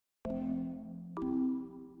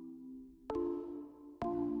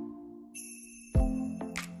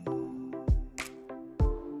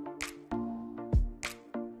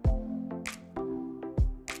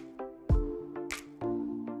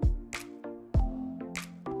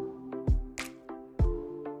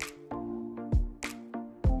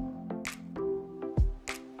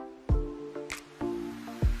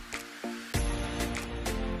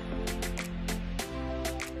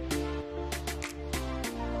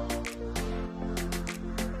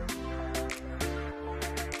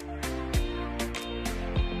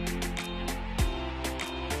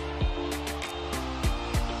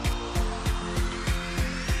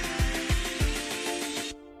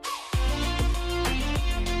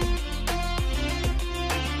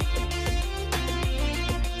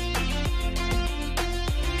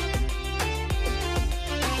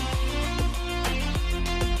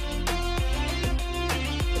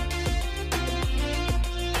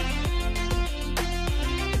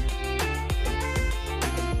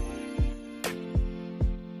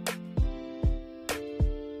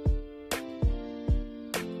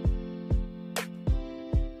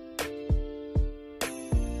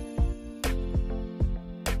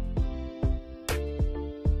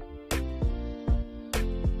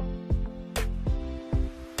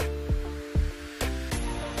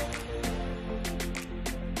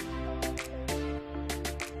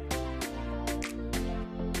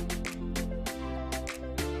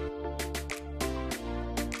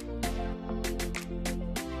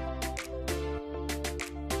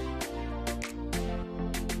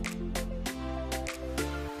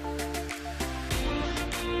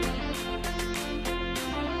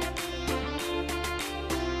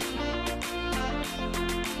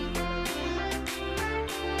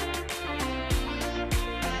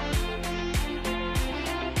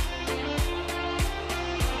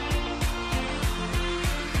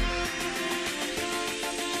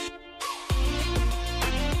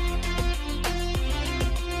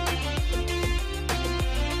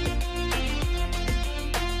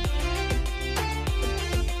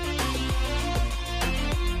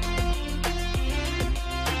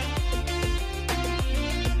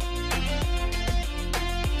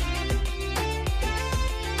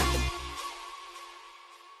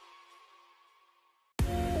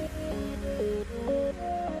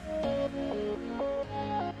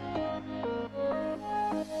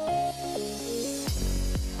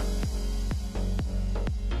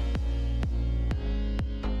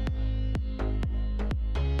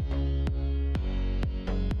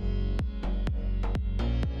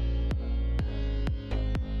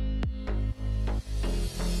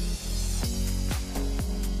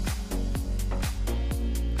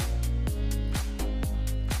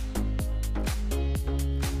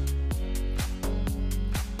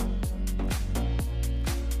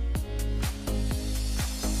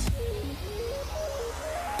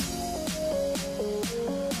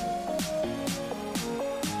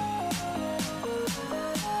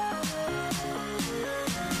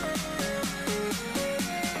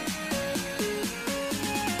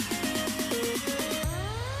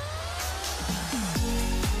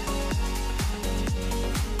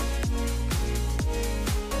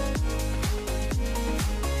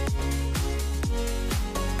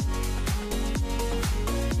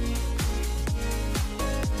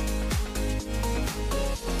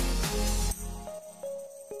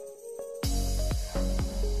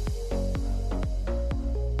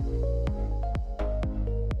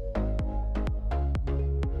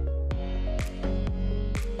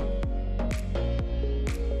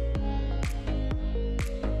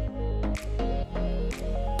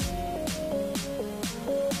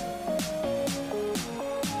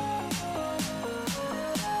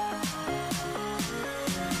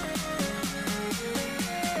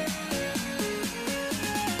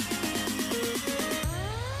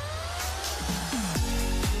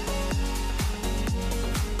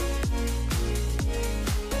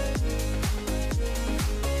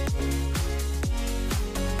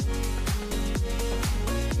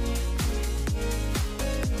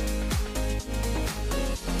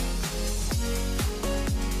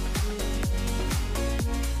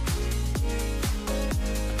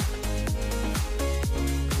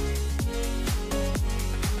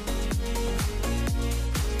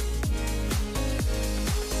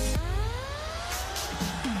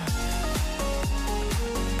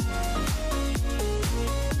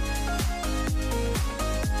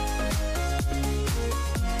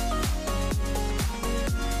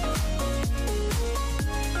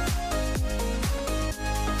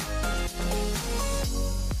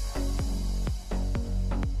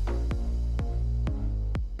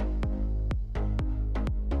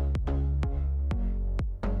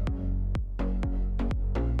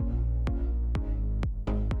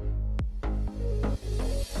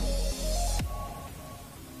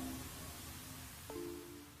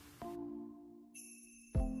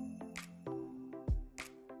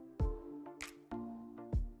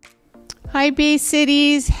Hi, Bay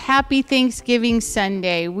Cities. Happy Thanksgiving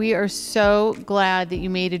Sunday. We are so glad that you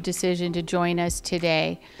made a decision to join us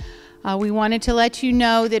today. We wanted to let you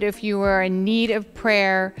know that if you are in need of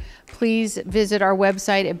prayer, please visit our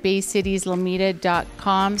website at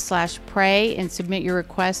baycitieslameda.com/pray and submit your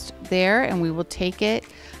request there, and we will take it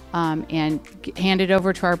and hand it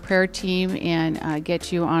over to our prayer team and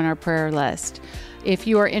get you on our prayer list. If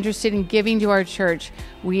you are interested in giving to our church,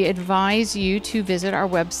 we advise you to visit our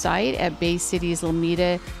website at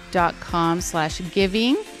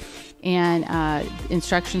baycitieslameda.com/giving, and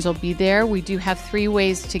instructions will be there. We do have 3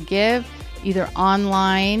 ways to give, either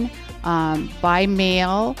online, by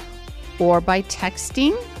mail, or by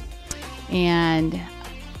texting. And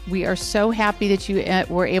we are so happy that you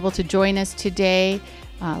were able to join us today.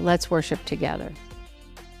 Let's worship together.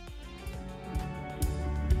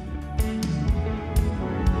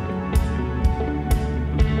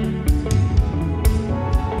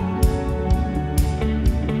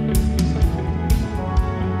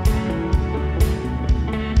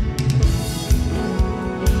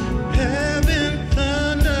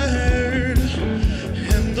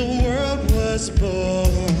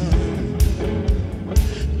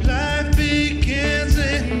 Life begins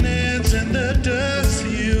and ends in the dust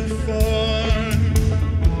you form.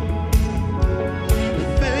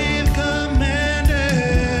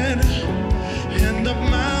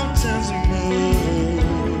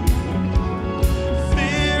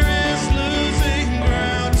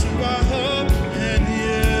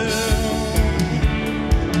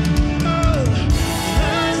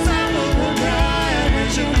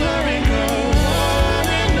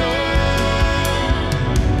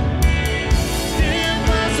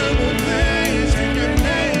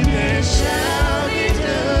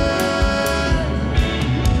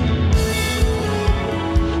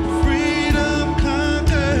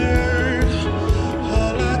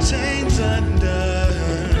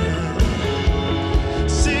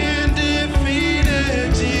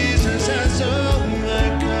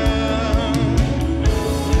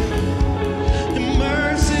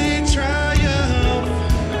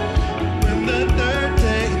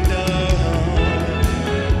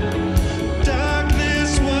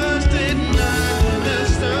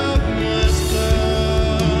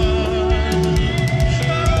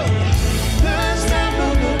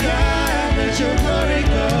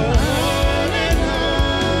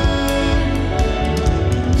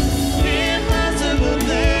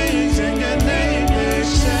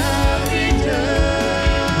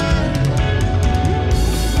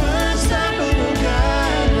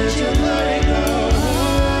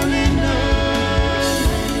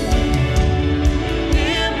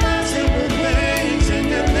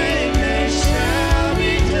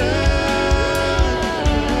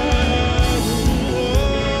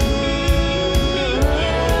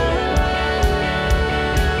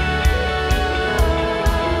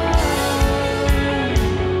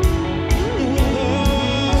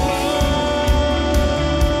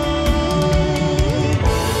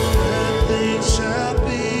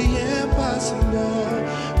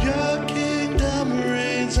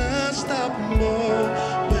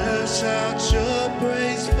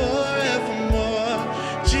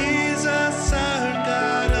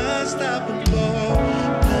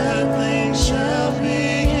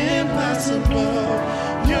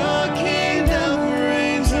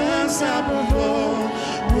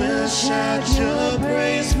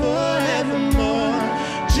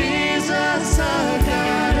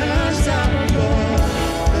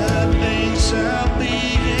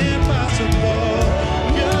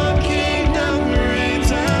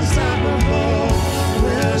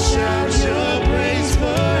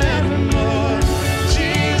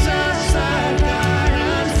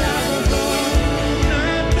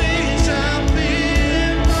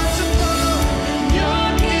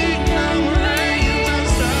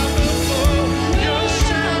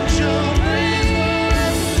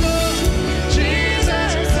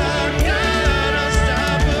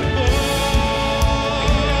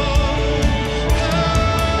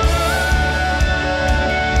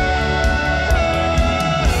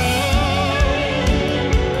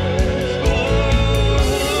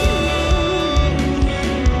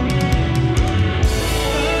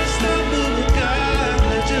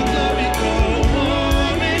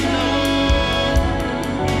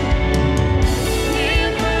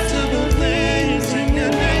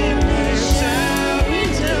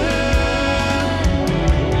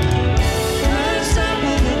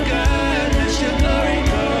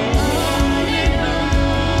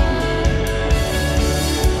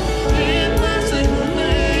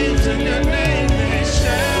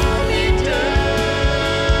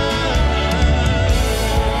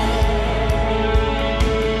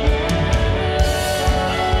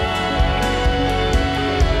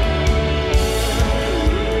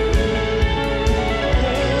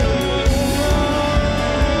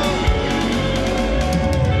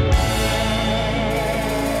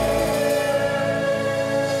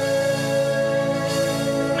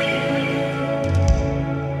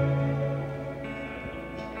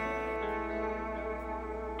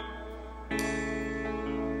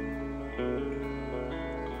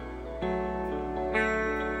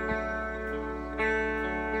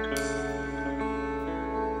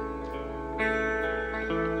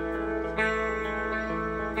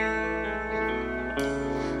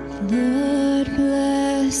 Lord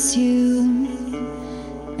bless you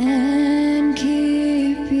and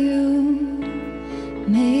keep you.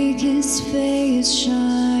 Make his face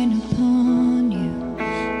shine upon you.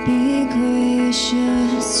 Be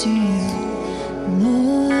gracious to you.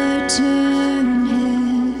 Lord turn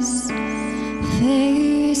his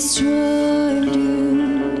face toward you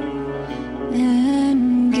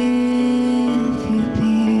and give you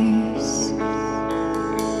peace.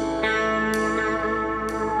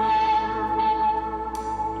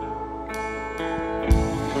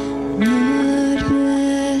 Lord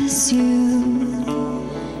bless you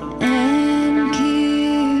and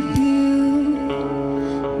keep you.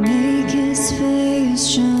 Make his face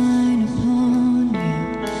shine upon you.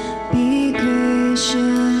 Be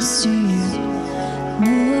gracious to you.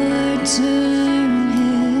 Lord turn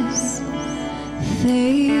his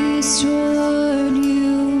face toward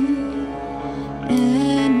you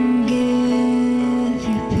and give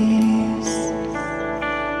you peace.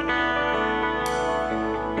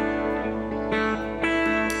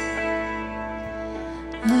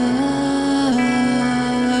 Amen.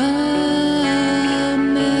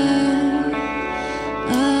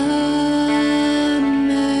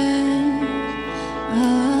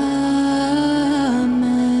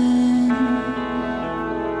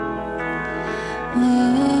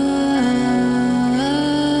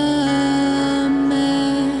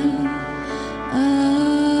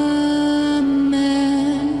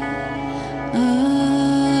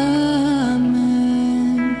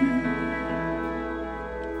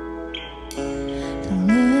 The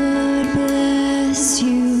Lord bless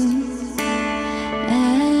you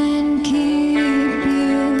and keep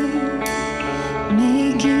you.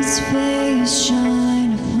 Make his face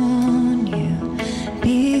shine upon you.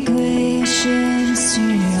 Be gracious to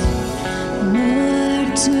you. Lord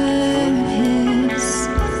turn his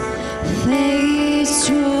face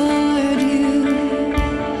toward you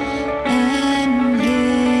and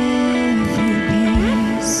give you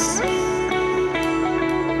peace.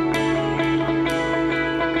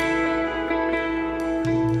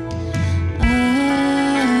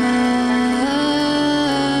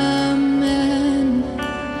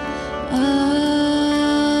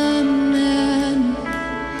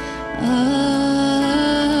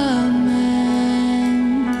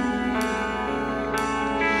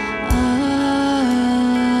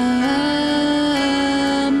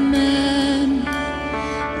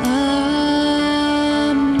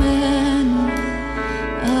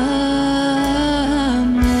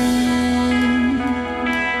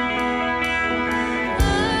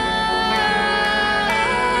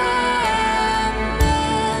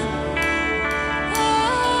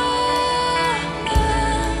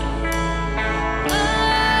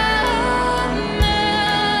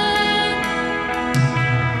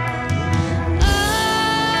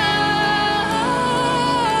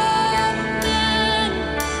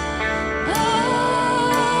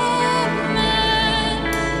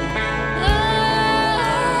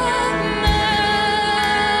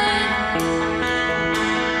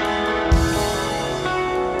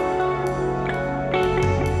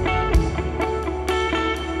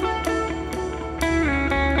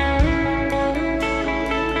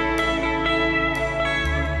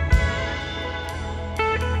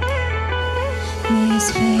 May his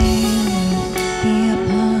favor be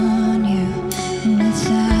upon you in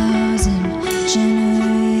 1,000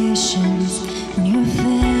 generations, and your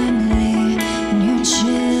family, and your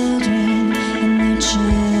children, and their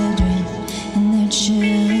children, and their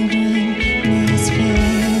children. May his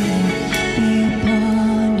favor be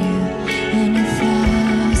upon you in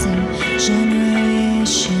 1,000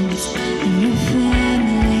 generations, and your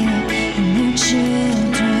family, and their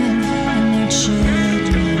children, and their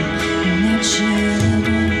children, and their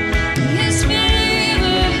children.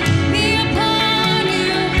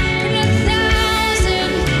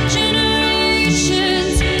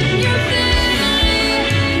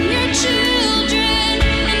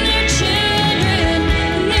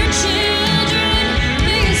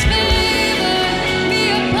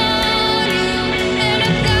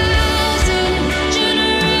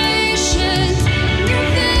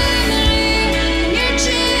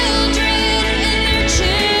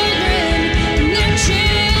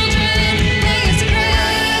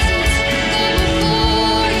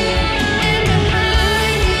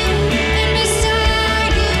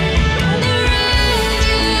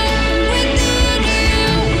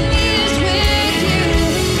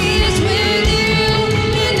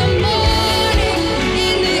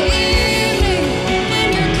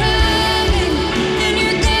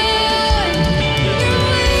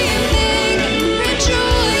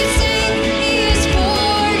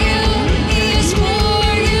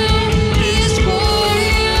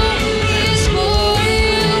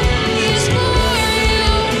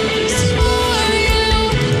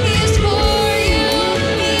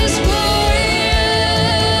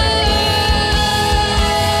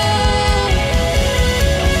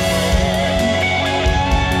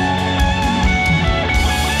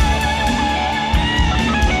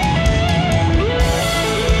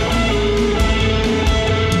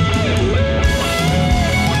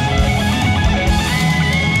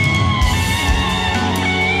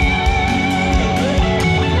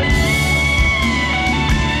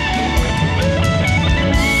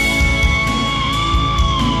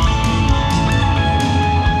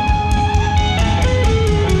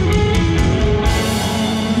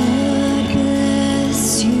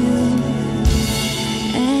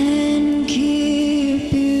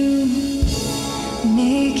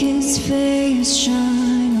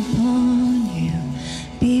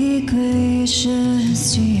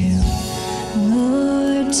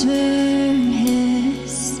 Lord, turn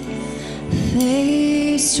his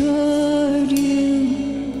face toward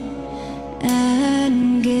you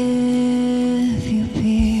and give you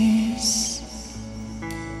peace.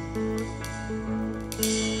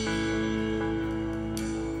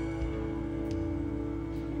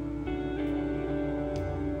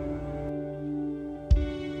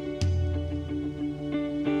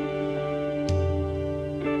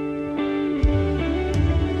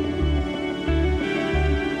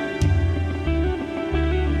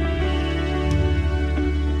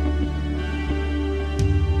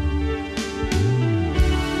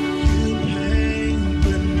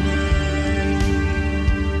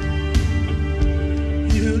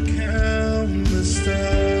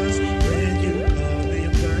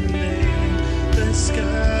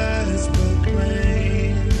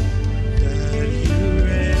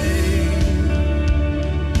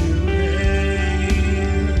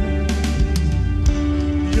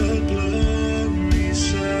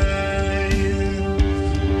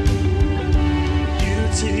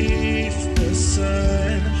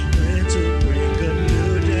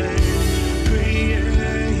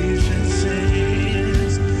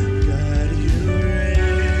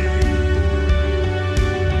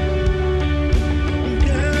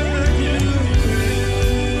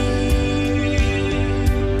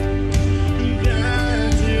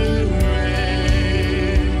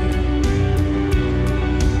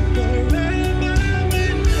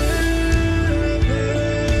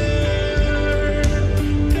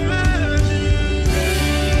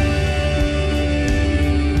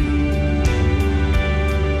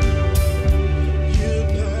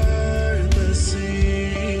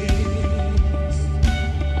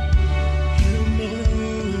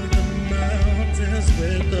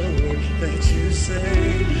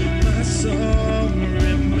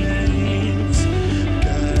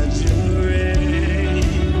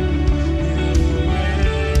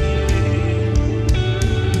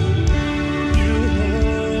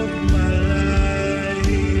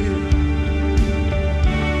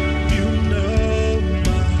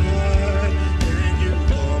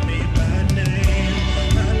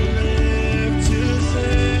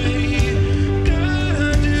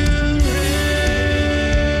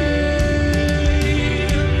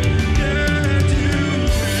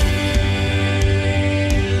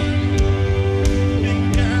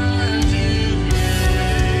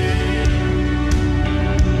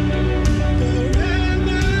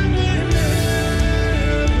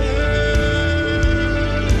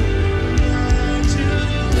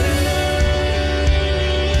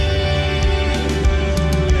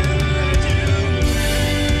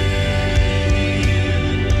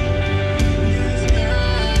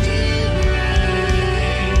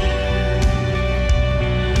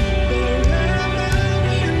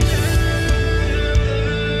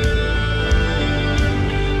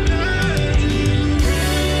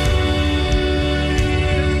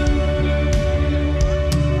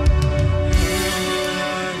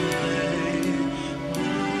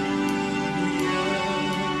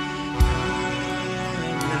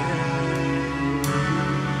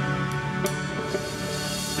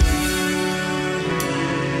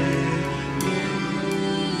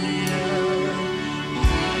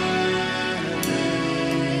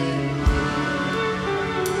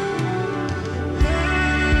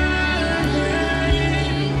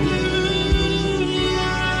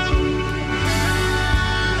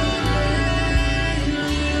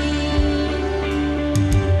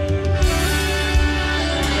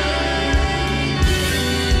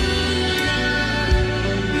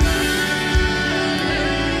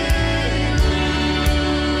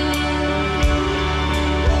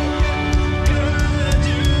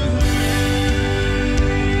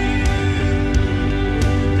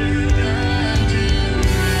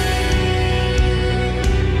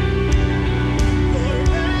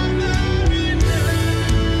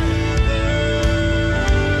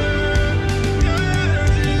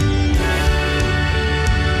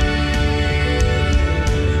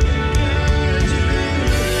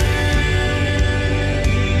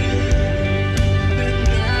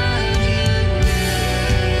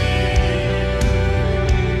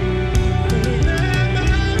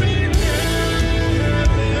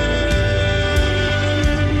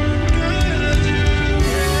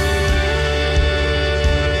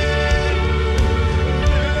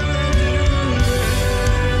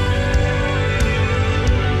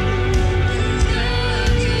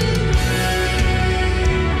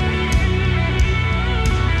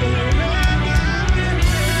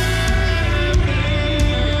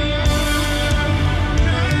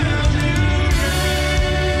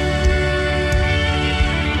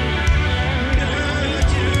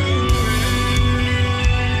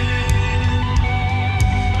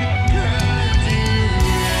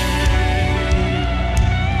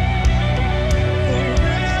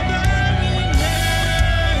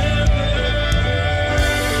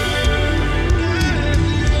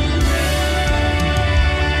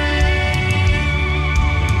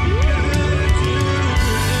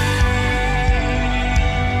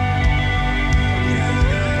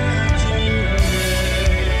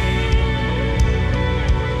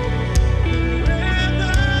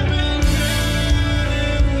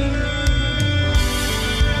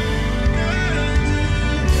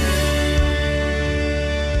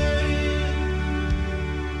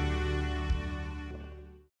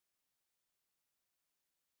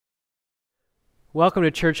 Welcome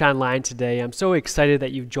to Church Online today. I'm so excited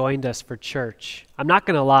that you've joined us for church. I'm not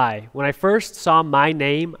going to lie, when I first saw my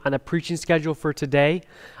name on the preaching schedule for today,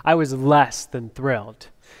 I was less than thrilled.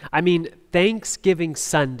 I mean, Thanksgiving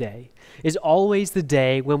Sunday is always the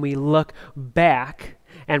day when we look back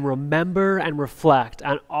and remember and reflect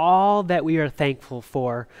on all that we are thankful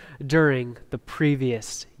for during the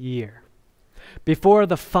previous year. Before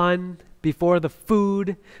the fun, before the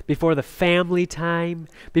food, before the family time,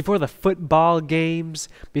 before the football games,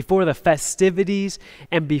 before the festivities,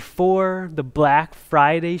 and before the Black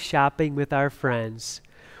Friday shopping with our friends,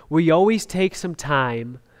 we always take some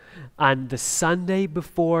time on the Sunday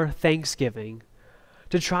before Thanksgiving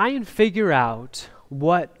to try and figure out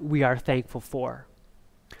what we are thankful for.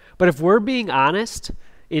 But if we're being honest,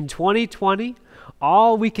 in 2020,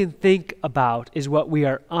 all we can think about is what we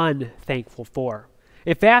are unthankful for.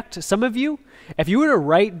 In fact, some of you, if you were to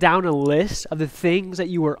write down a list of the things that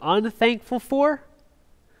you were unthankful for,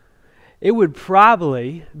 it would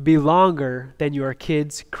probably be longer than your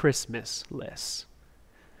kids' Christmas list.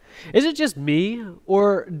 Is it just me,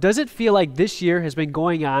 or does it feel like this year has been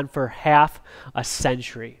going on for half a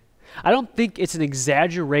century? I don't think it's an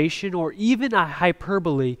exaggeration or even a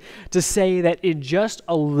hyperbole to say that in just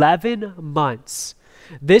 11 months,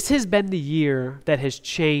 this has been the year that has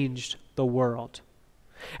changed the world.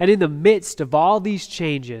 And in the midst of all these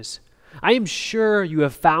changes, I am sure you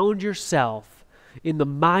have found yourself in the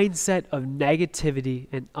mindset of negativity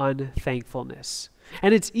and unthankfulness.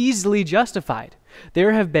 And it's easily justified.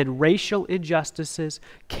 There have been racial injustices,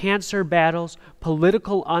 cancer battles,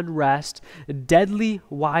 political unrest, deadly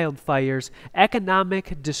wildfires,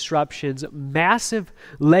 economic disruptions, massive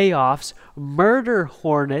layoffs, murder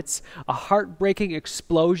hornets, a heartbreaking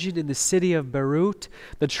explosion in the city of Beirut,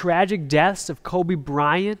 the tragic deaths of Kobe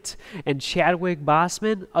Bryant and Chadwick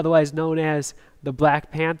Boseman, otherwise known as the Black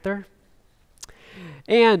Panther.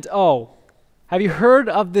 And, have you heard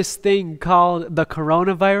of this thing called the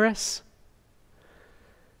coronavirus?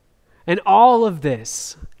 And all of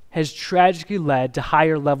this has tragically led to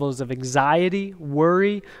higher levels of anxiety,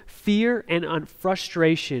 worry, fear, and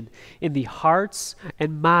frustration in the hearts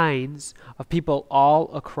and minds of people all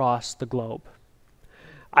across the globe.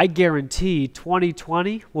 I guarantee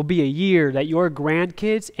 2020 will be a year that your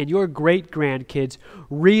grandkids and your great-grandkids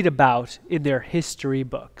read about in their history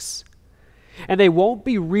books. And they won't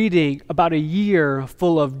be reading about a year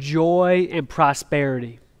full of joy and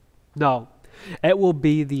prosperity. No, it will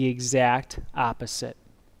be the exact opposite.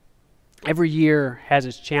 Every year has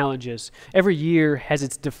its challenges. Every year has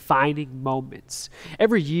its defining moments.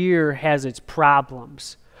 Every year has its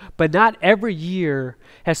problems. But not every year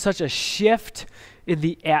has such a shift in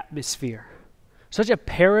the atmosphere. Such a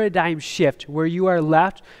paradigm shift where you are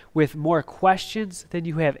left with more questions than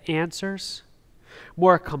you have answers,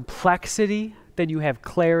 more complexity than you have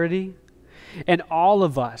clarity, and all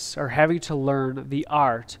of us are having to learn the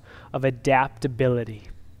art of adaptability.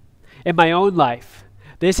 In my own life,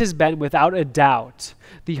 this has been without a doubt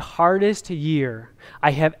the hardest year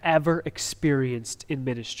I have ever experienced in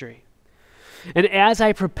ministry. And as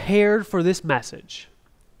I prepared for this message,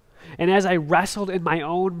 and as I wrestled in my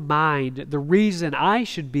own mind the reason I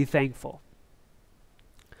should be thankful,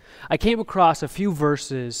 I came across a few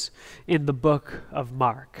verses in the book of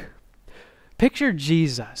Mark. Picture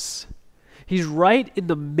Jesus. He's right in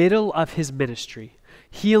the middle of his ministry,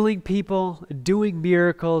 healing people, doing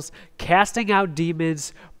miracles, casting out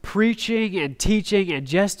demons, preaching and teaching, and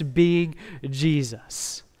just being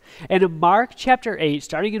Jesus. And in Mark chapter 8,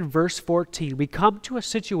 starting in verse 14, we come to a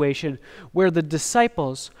situation where the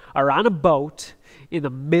disciples are on a boat in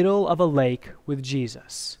the middle of a lake with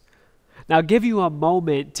Jesus. Now, I'll give you a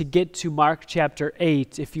moment to get to Mark chapter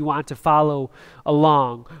 8 if you want to follow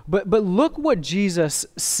along. But look what Jesus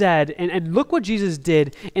said, and look what Jesus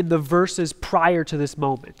did in the verses prior to this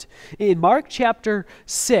moment. In Mark chapter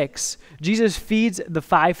 6, Jesus feeds the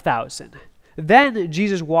 5,000. Then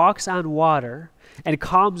Jesus walks on water and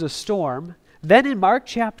calms a storm. Then in Mark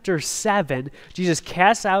chapter 7, Jesus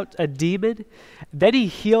casts out a demon. Then he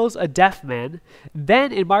heals a deaf man.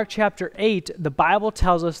 Then in Mark chapter 8, the Bible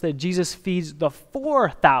tells us that Jesus feeds the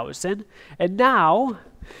 4,000. And now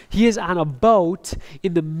he is on a boat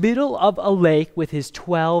in the middle of a lake with his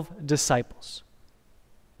 12 disciples.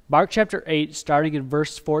 Mark chapter 8, starting in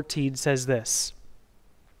verse 14, says this: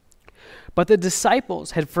 "But the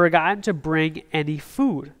disciples had forgotten to bring any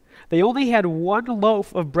food. They only had one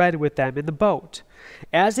loaf of bread with them in the boat.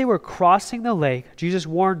 As they were crossing the lake, Jesus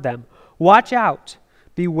warned them, 'Watch out!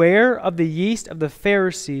 Beware of the yeast of the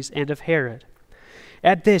Pharisees and of Herod.'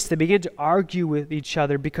 At this, they began to argue with each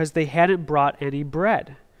other because they hadn't brought any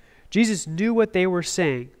bread. Jesus knew what they were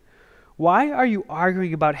saying. Why are you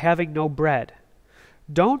arguing about having no bread?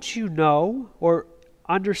 Don't you know or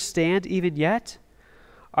understand even yet?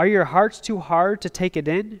 Are your hearts too hard to take it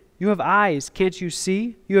in? You have eyes, can't you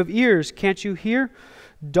see? You have ears, can't you hear?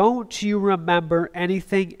 Don't you remember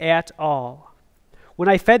anything at all? When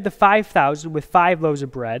I fed the 5,000 with 5 loaves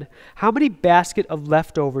of bread, how many baskets of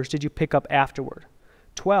leftovers did you pick up afterward?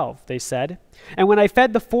 12, they said. And when I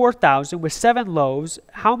fed the 4,000 with 7 loaves,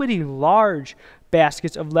 how many large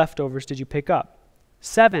baskets of leftovers did you pick up?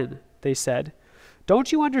 7, they said.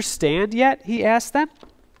 Don't you understand yet? He asked them.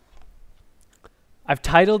 I've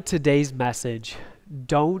titled today's message,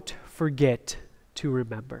 Don't Forget to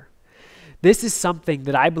Remember. This is something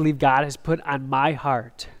that I believe God has put on my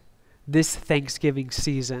heart this Thanksgiving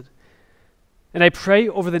season. And I pray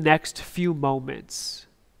over the next few moments,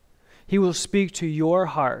 He will speak to your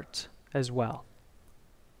heart as well.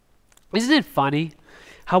 Isn't it funny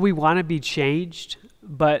how we want to be changed,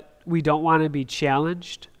 but we don't want to be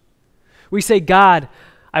challenged? We say, God,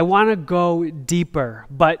 I want to go deeper,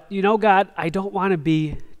 but God, I don't want to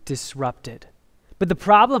be disrupted. But the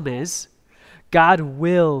problem is, God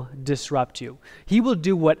will disrupt you. He will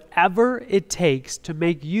do whatever it takes to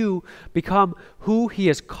make you become who He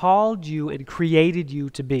has called you and created you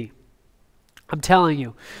to be. I'm telling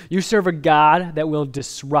you, you serve a God that will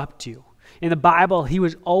disrupt you. In the Bible, He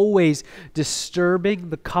was always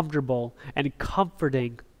disturbing the comfortable and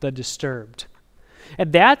comforting the disturbed.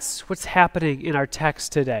 And that's what's happening in our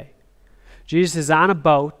text today. Jesus is on a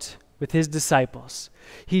boat with His disciples.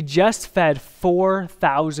 He just fed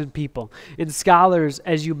 4,000 people. And scholars,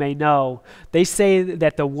 as you may know, they say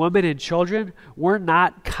that the women and children were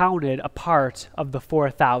not counted a part of the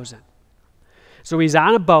 4,000. So He's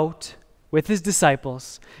on a boat with His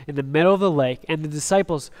disciples in the middle of the lake, and the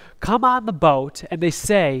disciples come on the boat and they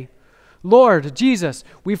say, Lord Jesus,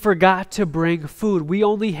 we forgot to bring food. We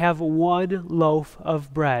only have 1 loaf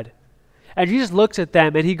of bread. And Jesus looks at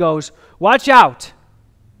them and He goes, watch out.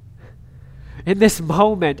 In this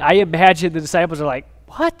moment, I imagine the disciples are like,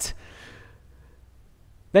 what?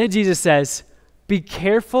 Then Jesus says, be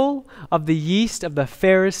careful of the yeast of the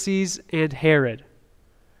Pharisees and Herod.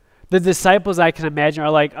 The disciples, I can imagine,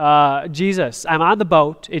 are like, Jesus, I'm on the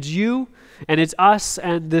boat. It's you and it's us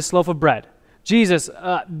and this loaf of bread. Jesus,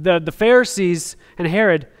 the Pharisees and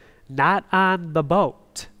Herod, not on the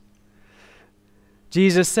boat.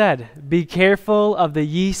 Jesus said, be careful of the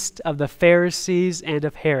yeast of the Pharisees and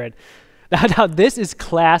of Herod. Now, this is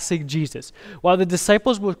classic Jesus. While the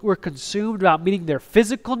disciples were consumed about meeting their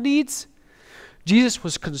physical needs, Jesus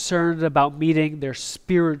was concerned about meeting their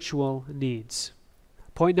spiritual needs.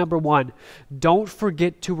 Point number 1, don't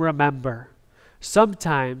forget to remember.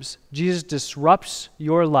 Sometimes Jesus disrupts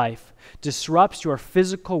your life, disrupts your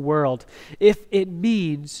physical world, if it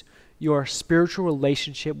means your spiritual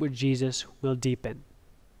relationship with Jesus will deepen.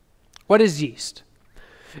 What is yeast?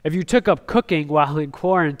 If you took up cooking while in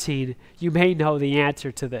quarantine, you may know the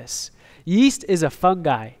answer to this. Yeast is a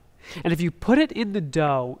fungi, and if you put it in the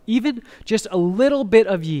dough, even just a little bit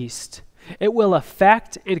of yeast, it will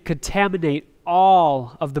affect and contaminate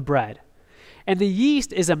all of the bread. And the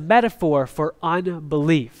yeast is a metaphor for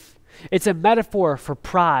unbelief. It's a metaphor for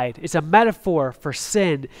pride. It's a metaphor for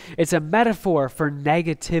sin. It's a metaphor for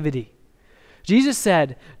negativity. Jesus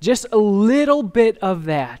said just a little bit of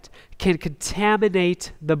that can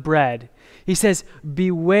contaminate the bread. He says,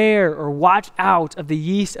 beware or watch out of the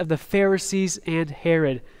yeast of the Pharisees and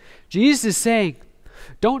Herod. Jesus is saying,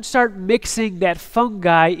 don't start mixing that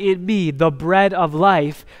fungi in me, the bread of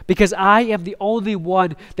life, because I am the only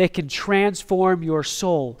one that can transform your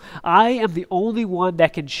soul. I am the only one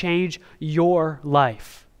that can change your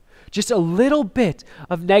life. Just a little bit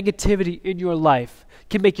of negativity in your life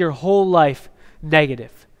can make your whole life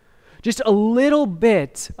negative. Just a little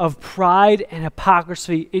bit of pride and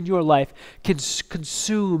hypocrisy in your life can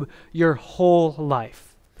consume your whole life.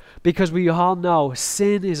 Because we all know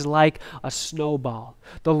sin is like a snowball.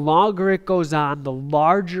 The longer it goes on, the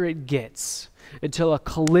larger it gets until a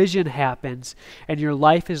collision happens and your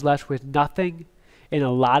life is left with nothing and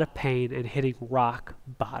a lot of pain and hitting rock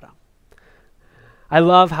bottom. I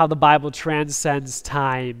love how the Bible transcends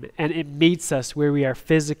time and it meets us where we are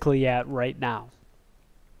physically at right now.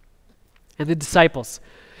 And the disciples,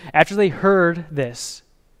 after they heard this,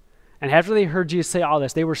 and after they heard Jesus say all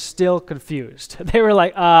this, they were still confused. They were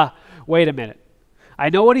like, wait a minute. I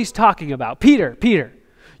know what he's talking about. Peter,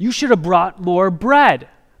 you should have brought more bread.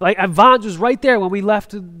 Like, Vons was right there when we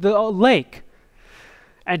left the lake.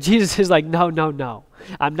 And Jesus is like, no.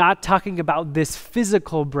 I'm not talking about this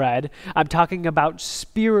physical bread. I'm talking about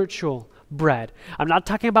spiritual bread. I'm not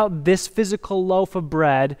talking about this physical loaf of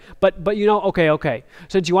bread, but okay.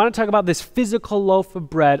 Since you want to talk about this physical loaf of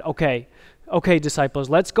bread, okay, disciples,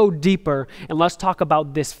 let's go deeper and let's talk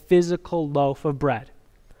about this physical loaf of bread.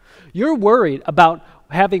 You're worried about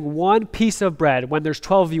having one piece of bread when there's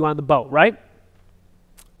 12 of you on the boat, right?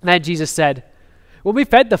 And then Jesus said, when we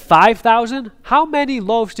fed the 5,000, how many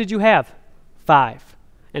loaves did you have? 5.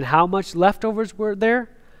 And how much leftovers were there?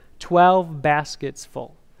 12 baskets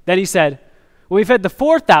full. Then he said, when we fed the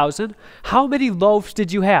 4,000, how many loaves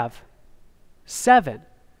did you have? 7.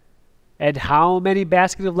 And how many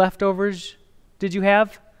baskets of leftovers did you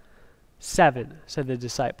have? 7, said the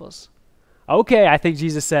disciples. Okay, I think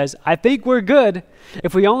Jesus says, I think we're good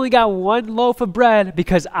if we only got one loaf of bread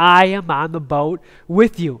because I am on the boat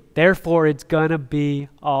with you. Therefore, it's going to be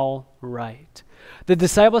all right. The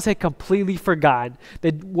disciples had completely forgotten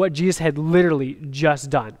that what Jesus had literally just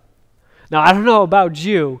done. Now, I don't know about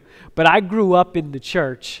you, but I grew up in the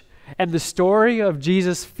church, and the story of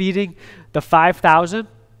Jesus feeding the 5,000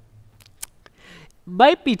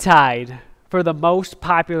 might be tied for the most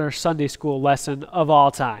popular Sunday school lesson of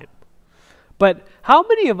all time. But how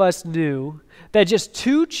many of us knew that just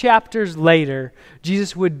 2 chapters later,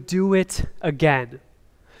 Jesus would do it again?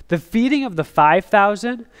 The feeding of the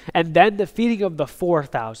 5,000 and then the feeding of the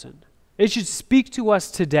 4,000. It should speak to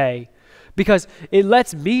us today because it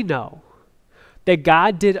lets me know that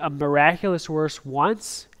God did a miraculous work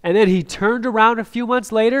once and then he turned around a few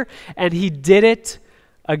months later and he did it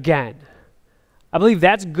again. I believe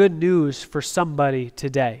that's good news for somebody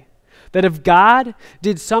today. That if God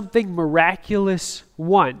did something miraculous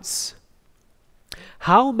once,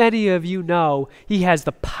 how many of you know he has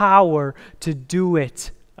the power to do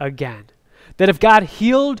it again? That if God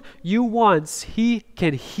healed you once, he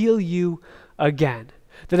can heal you again.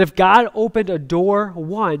 That if God opened a door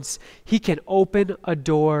once, he can open a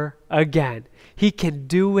door again. He can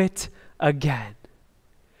do it again.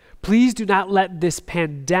 Please do not let this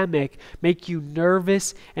pandemic make you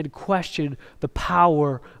nervous and question the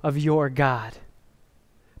power of your God.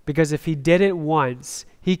 Because if he did it once,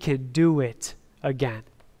 he can do it again.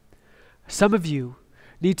 Some of you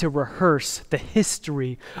need to rehearse the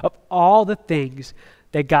history of all the things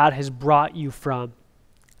that God has brought you from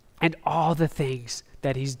and all the things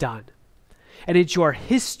that he's done. And it's your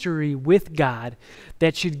history with God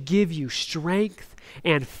that should give you strength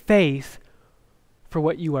and faith for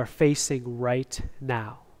what you are facing right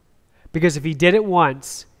now. Because if he did it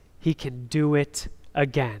once, he can do it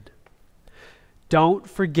again. Don't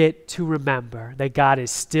forget to remember that God is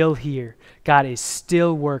still here. God is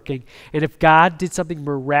still working. And if God did something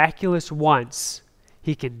miraculous once,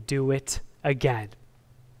 he can do it again.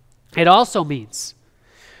 It also means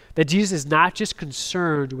that Jesus is not just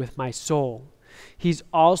concerned with my soul. He's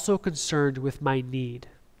also concerned with my need.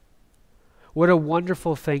 What a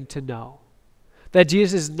wonderful thing to know. That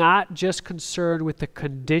Jesus is not just concerned with the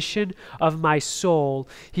condition of my soul,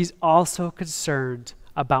 he's also concerned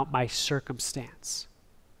about my circumstance.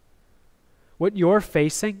 What you're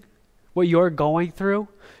facing, what you're going through,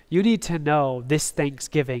 you need to know this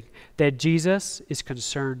Thanksgiving that Jesus is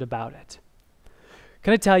concerned about it.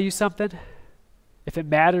 Can I tell you something? If it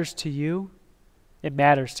matters to you, it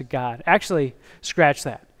matters to God. Actually, scratch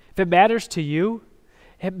that. If it matters to you,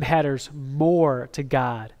 it matters more to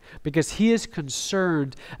God because he is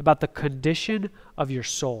concerned about the condition of your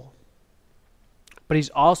soul. But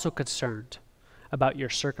he's also concerned about your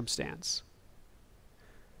circumstance.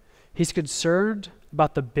 He's concerned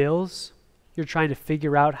about the bills you're trying to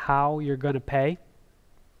figure out how you're going to pay.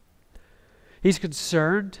 He's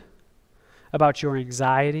concerned about your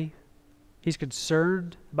anxiety. He's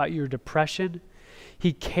concerned about your depression.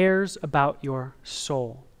 He cares about your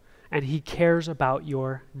soul. And he cares about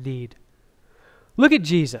your need. Look at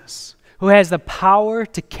Jesus, who has the power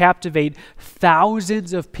to captivate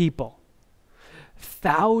thousands of people.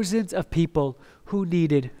 Thousands of people who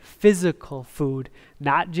needed physical food,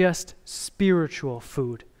 not just spiritual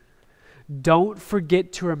food. Don't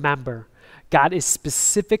forget to remember, God is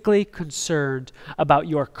specifically concerned about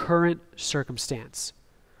your current circumstance.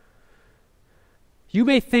 You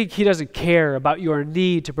may think he doesn't care about your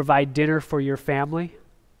need to provide dinner for your family,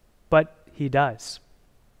 but he does.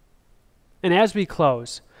 And as we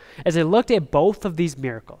close, as I looked at both of these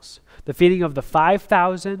miracles, the feeding of the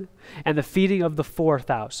 5,000 and the feeding of the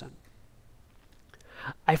 4,000,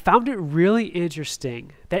 I found it really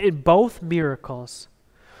interesting that in both miracles,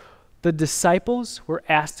 the disciples were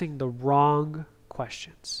asking the wrong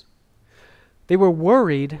questions. They were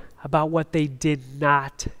worried about what they did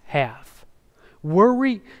not have.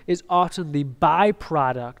 Worry is often the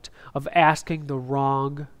byproduct of asking the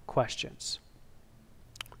wrong questions.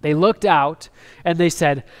 They looked out and they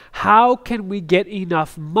said, how can we get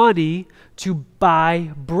enough money to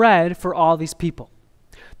buy bread for all these people?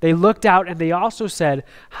 They looked out and they also said,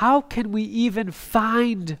 how can we even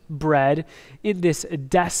find bread in this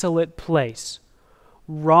desolate place?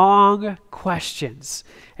 Wrong questions.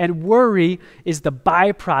 And worry is the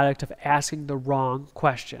byproduct of asking the wrong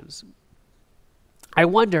questions. I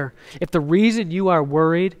wonder if the reason you are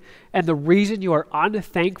worried and the reason you are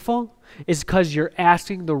unthankful is because you're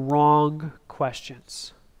asking the wrong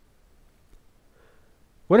questions.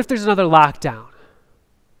 What if there's another lockdown?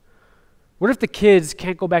 What if the kids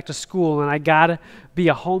can't go back to school and I gotta be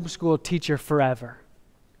a homeschool teacher forever?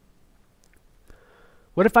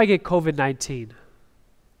 What if I get COVID-19?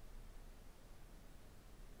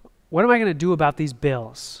 What am I gonna do about these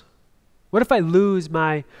bills? What if I lose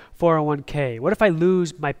my 401k? What if I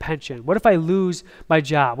lose my pension? What if I lose my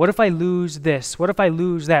job? What if I lose this? What if I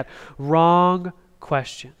lose that? Wrong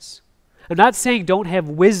questions. I'm not saying don't have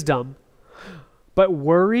wisdom, but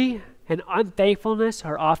worry and unthankfulness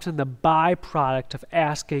are often the byproduct of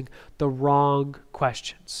asking the wrong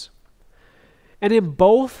questions. And in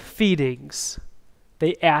both feedings,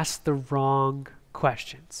 they asked the wrong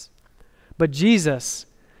questions. But Jesus,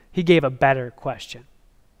 he gave a better question.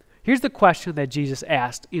 Here's the question that Jesus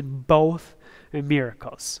asked in both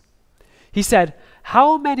miracles. He said,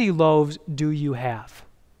 how many loaves do you have?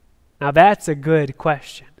 Now that's a good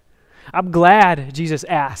question. I'm glad Jesus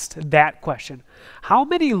asked that question. How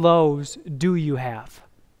many loaves do you have?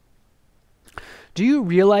 Do you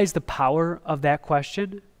realize the power of that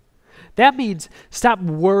question? That means stop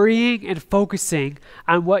worrying and focusing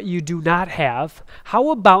on what you do not have.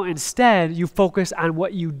 How about instead you focus on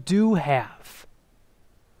what you do have?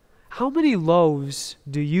 How many loaves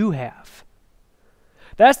do you have?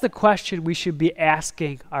 That's the question we should be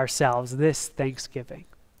asking ourselves this Thanksgiving.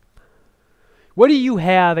 What do you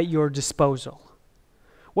have at your disposal?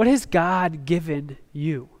 What has God given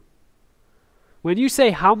you? When you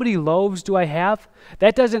say, how many loaves do I have?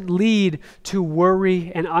 That doesn't lead to worry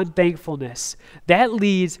and unthankfulness. That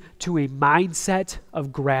leads to a mindset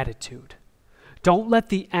of gratitude. Don't let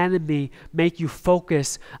the enemy make you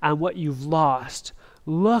focus on what you've lost.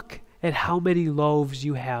 Look at how many loaves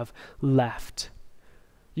you have left.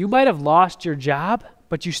 You might have lost your job,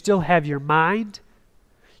 but you still have your mind.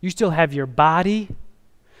 You still have your body.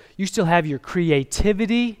 You still have your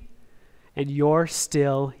creativity, and you're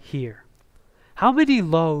still here. How many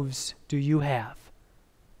loaves do you have?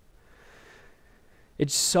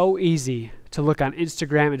 It's so easy to look on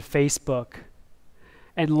Instagram and Facebook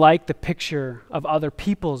and like the picture of other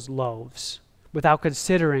people's loaves without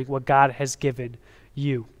considering what God has given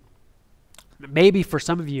you. Maybe for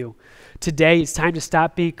some of you, today it's time to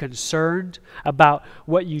stop being concerned about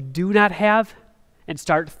what you do not have and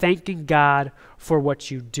start thanking God for what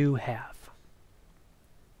you do have.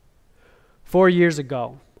 4 years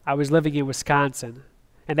ago, I was living in Wisconsin,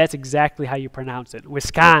 and that's exactly how you pronounce it,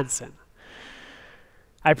 Wisconsin.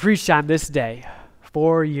 I preached on this day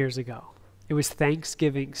 4 years ago. It was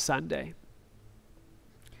Thanksgiving Sunday.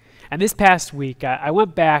 And this past week, I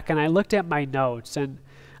went back and I looked at my notes, and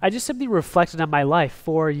I just simply reflected on my life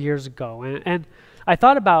 4 years ago. And I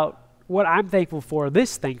thought about what I'm thankful for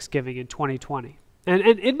this Thanksgiving in 2020. And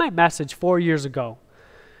in my message 4 years ago,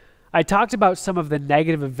 I talked about some of the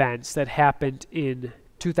negative events that happened in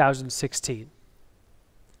 2016.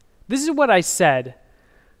 This is what I said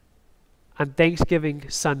on Thanksgiving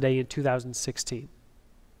Sunday in 2016.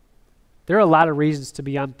 There are a lot of reasons to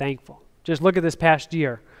be unthankful. Just look at this past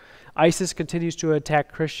year. ISIS continues to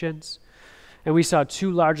attack Christians, and we saw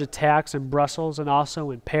 2 large attacks in Brussels and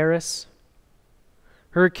also in Paris.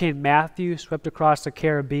 Hurricane Matthew swept across the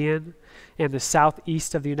Caribbean and the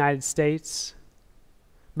southeast of the United States.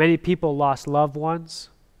 Many people lost loved ones,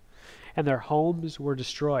 and their homes were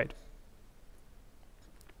destroyed.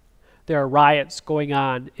 There are riots going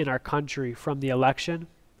on in our country from the election.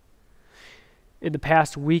 In the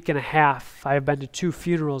past week and a half, I have been to 2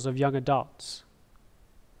 funerals of young adults.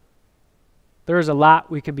 There is a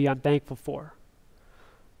lot we can be unthankful for.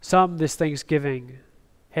 Some this Thanksgiving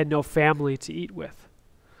had no family to eat with.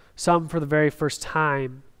 Some, for the very first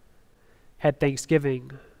time, had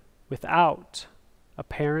Thanksgiving without a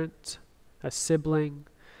parent, a sibling,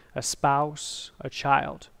 a spouse, a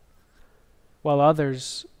child, while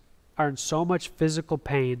others are in so much physical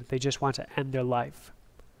pain they just want to end their life.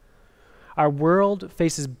 Our world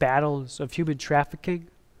faces battles of human trafficking,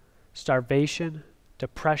 starvation,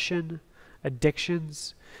 depression,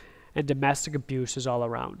 addictions, and domestic abuse is all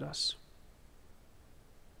around us.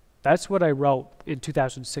 That's what I wrote in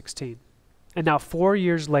 2016. And now 4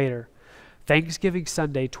 years later, Thanksgiving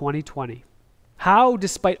Sunday 2020, How,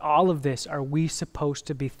 despite all of this, are we supposed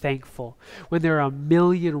to be thankful when there are a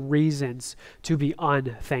million reasons to be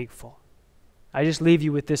unthankful? I just leave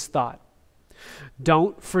you with this thought.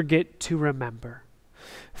 Don't forget to remember.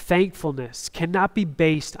 Thankfulness cannot be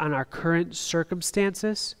based on our current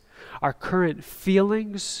circumstances, our current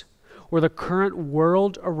feelings, or the current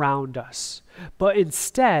world around us. But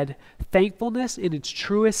instead, thankfulness in its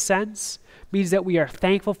truest sense means that we are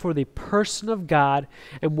thankful for the person of God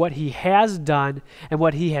and what he has done and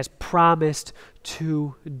what he has promised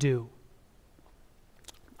to do.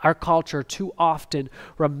 Our culture too often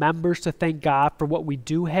remembers to thank God for what we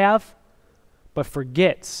do have, but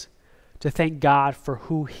forgets to thank God for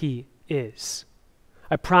who he is.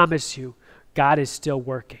 I promise you, God is still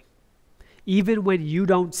working. Even when you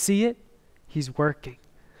don't see it, he's working.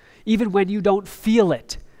 Even when you don't feel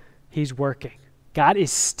it, he's working. God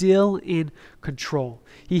is still in control.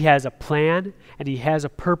 He has a plan and he has a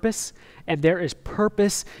purpose, and there is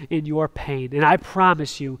purpose in your pain. And I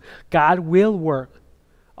promise you, God will work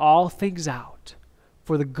all things out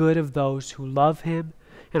for the good of those who love him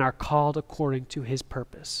and are called according to his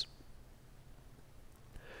purpose.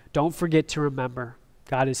 Don't forget to remember,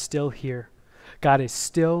 God is still here. God is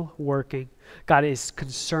still working. God is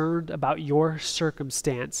concerned about your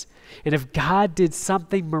circumstance. And if God did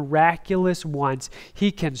something miraculous once,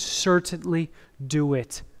 he can certainly do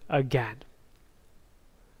it again.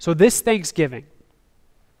 So this Thanksgiving,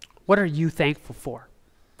 what are you thankful for?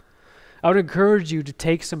 I would encourage you to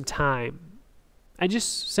take some time and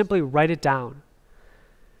just simply write it down.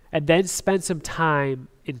 And then spend some time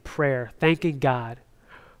in prayer, thanking God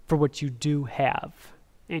for what you do have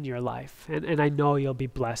in your life. And I know you'll be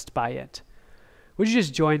blessed by it. Would you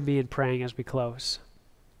just join me in praying as we close?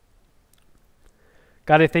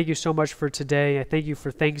 God, I thank you so much for today. I thank you for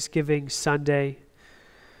Thanksgiving Sunday.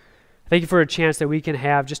 Thank you for a chance that we can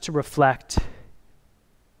have just to reflect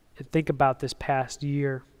and think about this past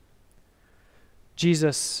year.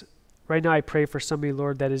 Jesus, right now I pray for somebody,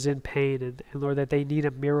 Lord, that is in pain and Lord, that they need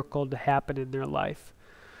a miracle to happen in their life.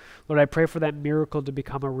 Lord, I pray for that miracle to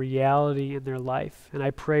become a reality in their life. And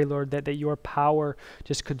I pray, Lord, that your power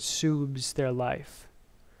just consumes their life.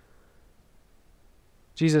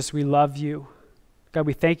 Jesus, we love you. God,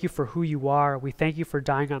 we thank you for who you are. We thank you for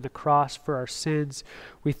dying on the cross for our sins.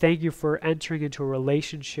 We thank you for entering into a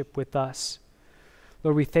relationship with us.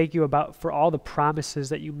 Lord, we thank you for all the promises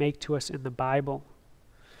that you make to us in the Bible.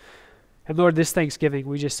 And Lord, this Thanksgiving,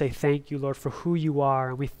 we just say thank you, Lord, for who you are.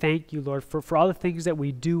 And we thank you, Lord, for all the things that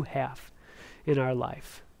we do have in our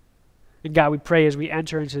life. And God, we pray as we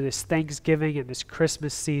enter into this Thanksgiving and this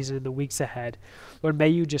Christmas season in the weeks ahead, Lord, may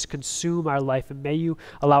you just consume our life and may you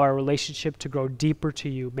allow our relationship to grow deeper to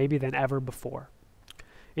you, maybe than ever before.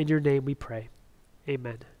 In your name we pray.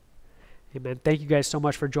 Amen. Amen. Thank you guys so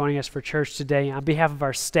much for joining us for church today. On behalf of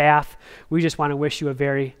our staff, we just want to wish you a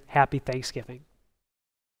very happy Thanksgiving.